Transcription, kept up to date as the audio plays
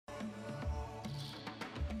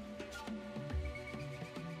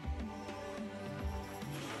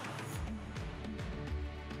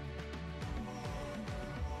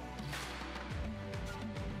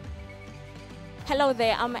Hello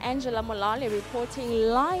there, I'm Angela Molale reporting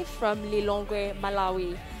live from Lilongwe,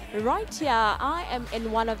 Malawi. Right here, I am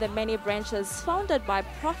in one of the many branches founded by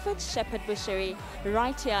Prophet Shepherd Bushiri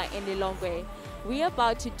right here in Lilongwe. We are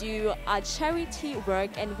about to do a charity work,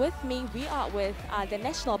 and with me, we are with the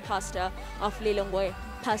national pastor of Lilongwe,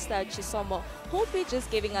 Pastor Chisomo, who will be just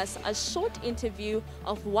giving us a short interview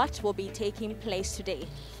of what will be taking place today.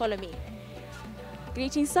 Follow me.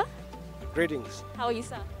 Greetings, sir. Greetings. How are you,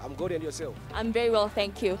 sir? I'm good, and yourself? I'm very well,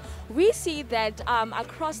 thank you. We see that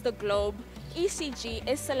across the globe, ECG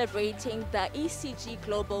is celebrating the ECG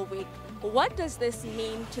Global Week. What does this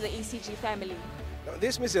mean to the ECG family?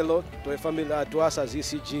 This means a lot to a family, to us as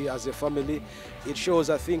ECG, as a family. It shows,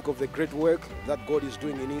 I think, of the great work that God is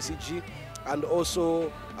doing in ECG, and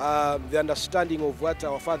also the understanding of what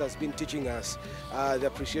our Father has been teaching us, the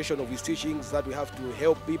appreciation of His teachings, that we have to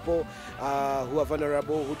help people who are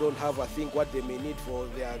vulnerable, who don't have, I think, what they may need for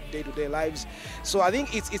their day-to-day lives. So I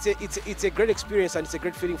think it's a great experience, and it's a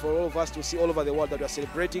great feeling for all of us to see all over the world that we are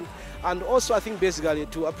celebrating, and also I think basically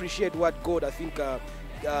to appreciate what God, I think,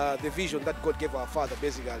 the vision that God gave our Father,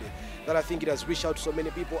 basically, that I think it has reached out to so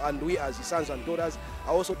many people, and we as His sons and daughters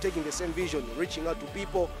are also taking the same vision, reaching out to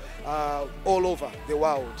people all over the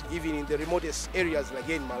world, even in the remotest areas like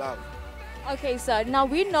here in Malawi. Okay, sir. Now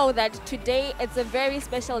we know that today it's a very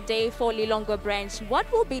special day for Lilongwe branch.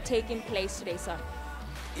 What will be taking place today, sir?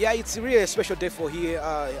 Yeah, it's really a special day for here,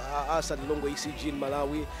 us at Lilongwe ECG in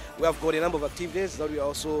Malawi. We have got a number of activities that we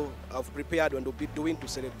also have prepared and will be doing to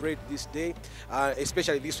celebrate this day,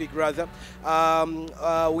 especially this week rather.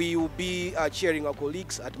 We will be cheering our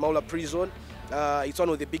colleagues at Maula Prison. It's one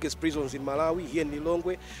of the biggest prisons in Malawi, here in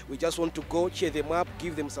Lilongwe. We just want to go, cheer them up,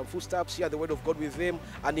 give them some foodstuffs, share the word of God with them,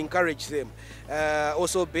 and encourage them.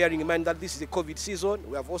 Also bearing in mind that this is a COVID season,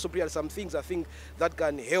 we have also prepared some things, I think, that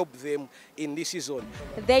can help them in this season.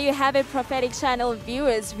 There you have it, Prophetic Channel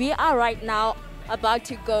viewers. We are right now about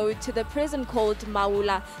to go to the prison called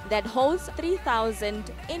Maula that holds 3,000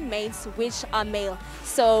 inmates, which are male.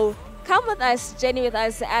 So come with us, journey with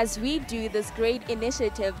us as we do this great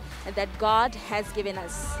initiative that God has given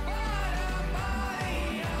us.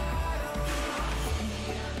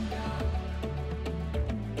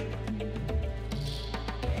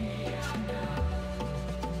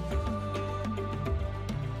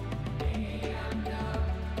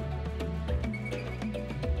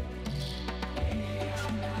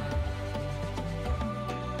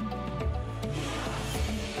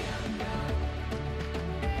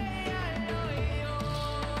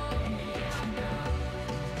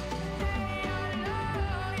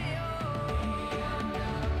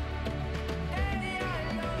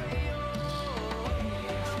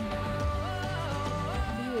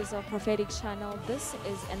 Of Prophetic Channel, this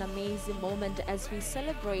is an amazing moment as we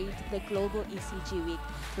celebrate the Global ECG Week.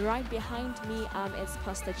 Right behind me is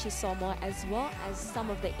Pastor Chisomo, as well as some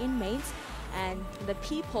of the inmates and the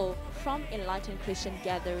people from Enlightened Christian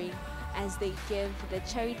Gathering, as they give the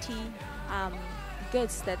charity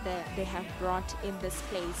goods that they have brought in this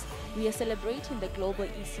place. We are celebrating the Global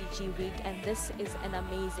ECG Week, and this is an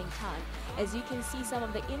amazing time. As you can see, some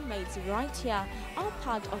of the inmates right here are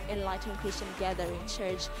part of Enlightened Christian Gathering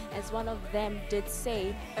Church, as one of them did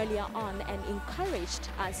say earlier on and encouraged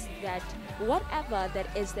us that whatever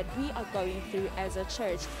that is that we are going through as a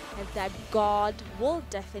church, and that God will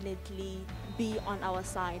definitely be on our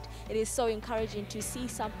side. It is so encouraging to see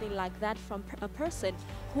something like that from a person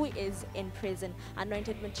who is in prison.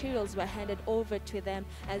 Anointed materials were handed over to them,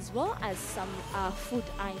 as well as some food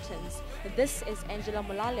items. This is Angela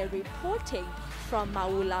Molale reporting from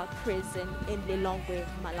Maula Prison in Lilongwe,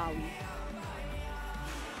 Malawi.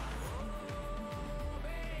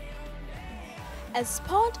 As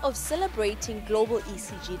part of celebrating Global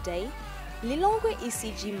ECG Day, Lilongwe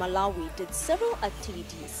ECG Malawi did several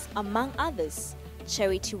activities, among others,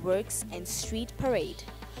 charity works and street parade.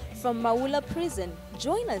 From Maula Prison,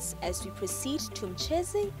 join us as we proceed to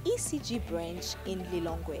Mcheze ECG branch in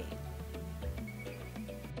Lilongwe.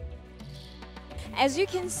 As you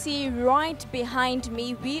can see right behind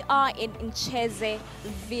me, we are in Mcheze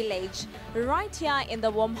village, right here in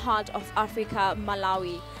the warm heart of Africa,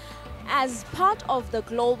 Malawi. As part of the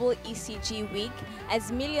Global ECG Week,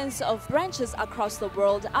 as millions of branches across the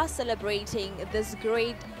world are celebrating this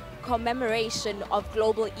great commemoration of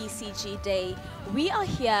Global ECG Day, we are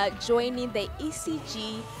here joining the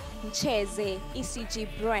ECG ECG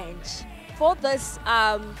branch. For this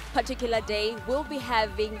particular day, we'll be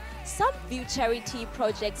having some few charity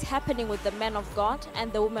projects happening with the men of God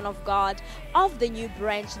and the women of God of the new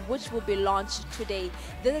branch which will be launched today.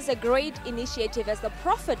 This is a great initiative as the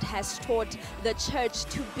prophet has taught the church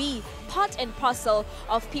to be part and parcel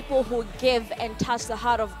of people who give and touch the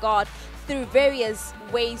heart of God through various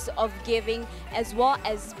ways of giving, as well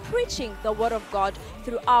as preaching the word of God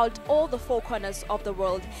throughout all the four corners of the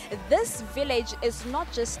world. This village is not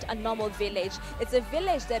just a normal village. It's a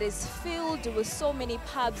village that is filled with so many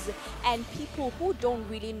pubs and people who don't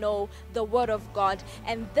really know the word of God.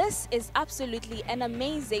 And this is absolutely an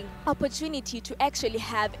amazing opportunity to actually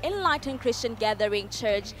have Enlightened Christian Gathering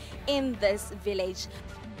Church in this village.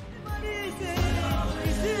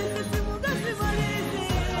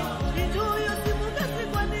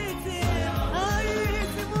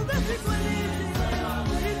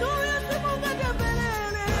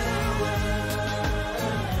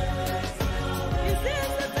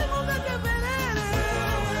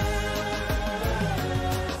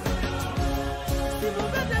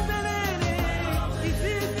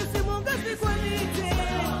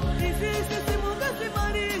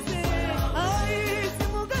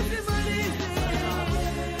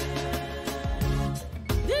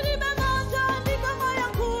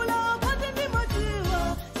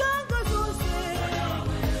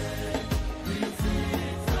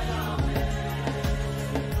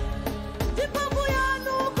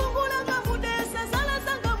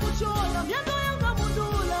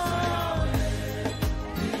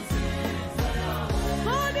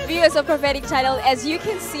 Viewers of Prophetic Channel, as you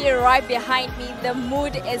can see right behind me, the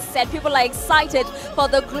mood is set. People are excited for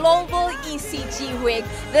the Global ECG Week.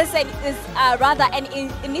 This is rather an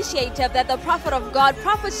initiative that the Prophet of God,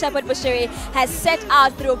 Prophet Shepherd Bushiri, has set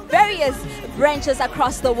out through various branches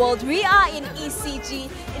across the world. We are in ECG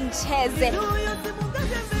in Cheze.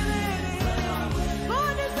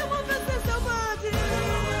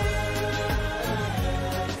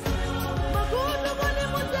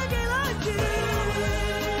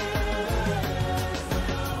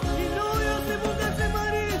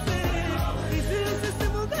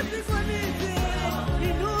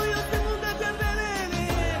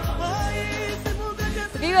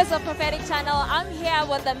 Viewers of Prophetic Channel, I'm here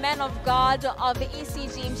with the man of God of the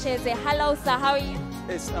ECG Msheze. Hello sir, how are you?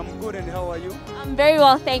 Yes, I'm good, and how are you? I'm very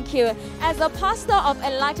well, thank you. As a pastor of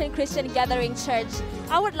Enlightened Christian Gathering Church,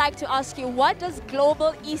 I would like to ask you, what does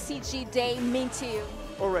Global ECG Day mean to you?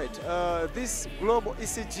 All right, this Global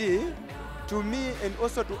ECG, to me and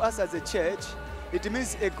also to us as a church, it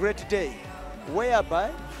means a great day,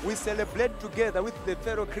 whereby we celebrate together with the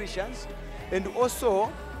fellow Christians, and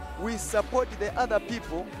also we support the other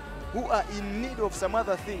people who are in need of some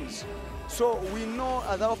other things. So we know,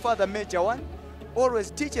 as our Father Major One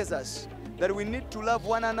always teaches us, that we need to love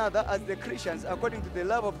one another as the Christians according to the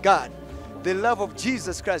love of God, the love of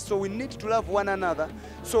Jesus Christ. So we need to love one another.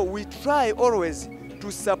 So we try always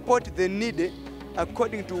to support the needy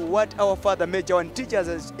according to what our Father Major One teaches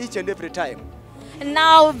us each and every time.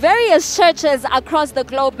 Now, various churches across the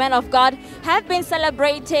globe, men of God, have been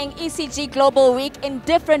celebrating ECG Global Week in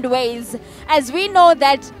different ways. As we know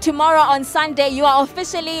that tomorrow on Sunday, you are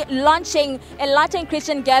officially launching a Latin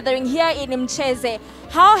Christian gathering here in Mcheze.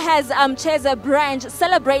 How has Mcheze branch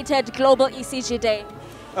celebrated Global ECG Day?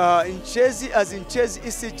 In Cheze, as in Cheze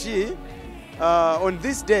ECG, on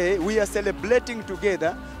this day, we are celebrating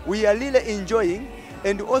together. We are really enjoying,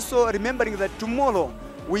 and also remembering that tomorrow,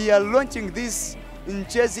 we are launching this in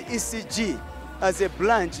Cheze ECG as a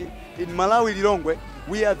branch in Malawi, Lilongwe.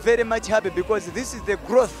 We are very much happy because this is the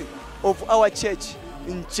growth of our church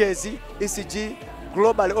in Cheze ECG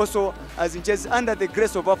globally, also as in Cheze, under the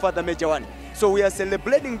grace of our Father Major One. So we are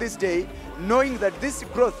celebrating this day, knowing that this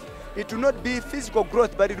growth, it will not be physical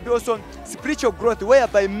growth, but it will be also spiritual growth,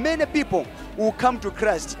 whereby many people will come to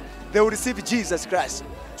Christ. They will receive Jesus Christ.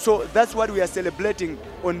 So that's what we are celebrating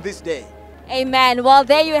on this day. Amen. Well,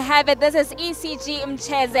 there you have it. This is ECG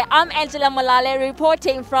Mcheze. I'm Angela Malale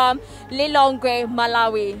reporting from Lilongwe,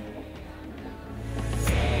 Malawi.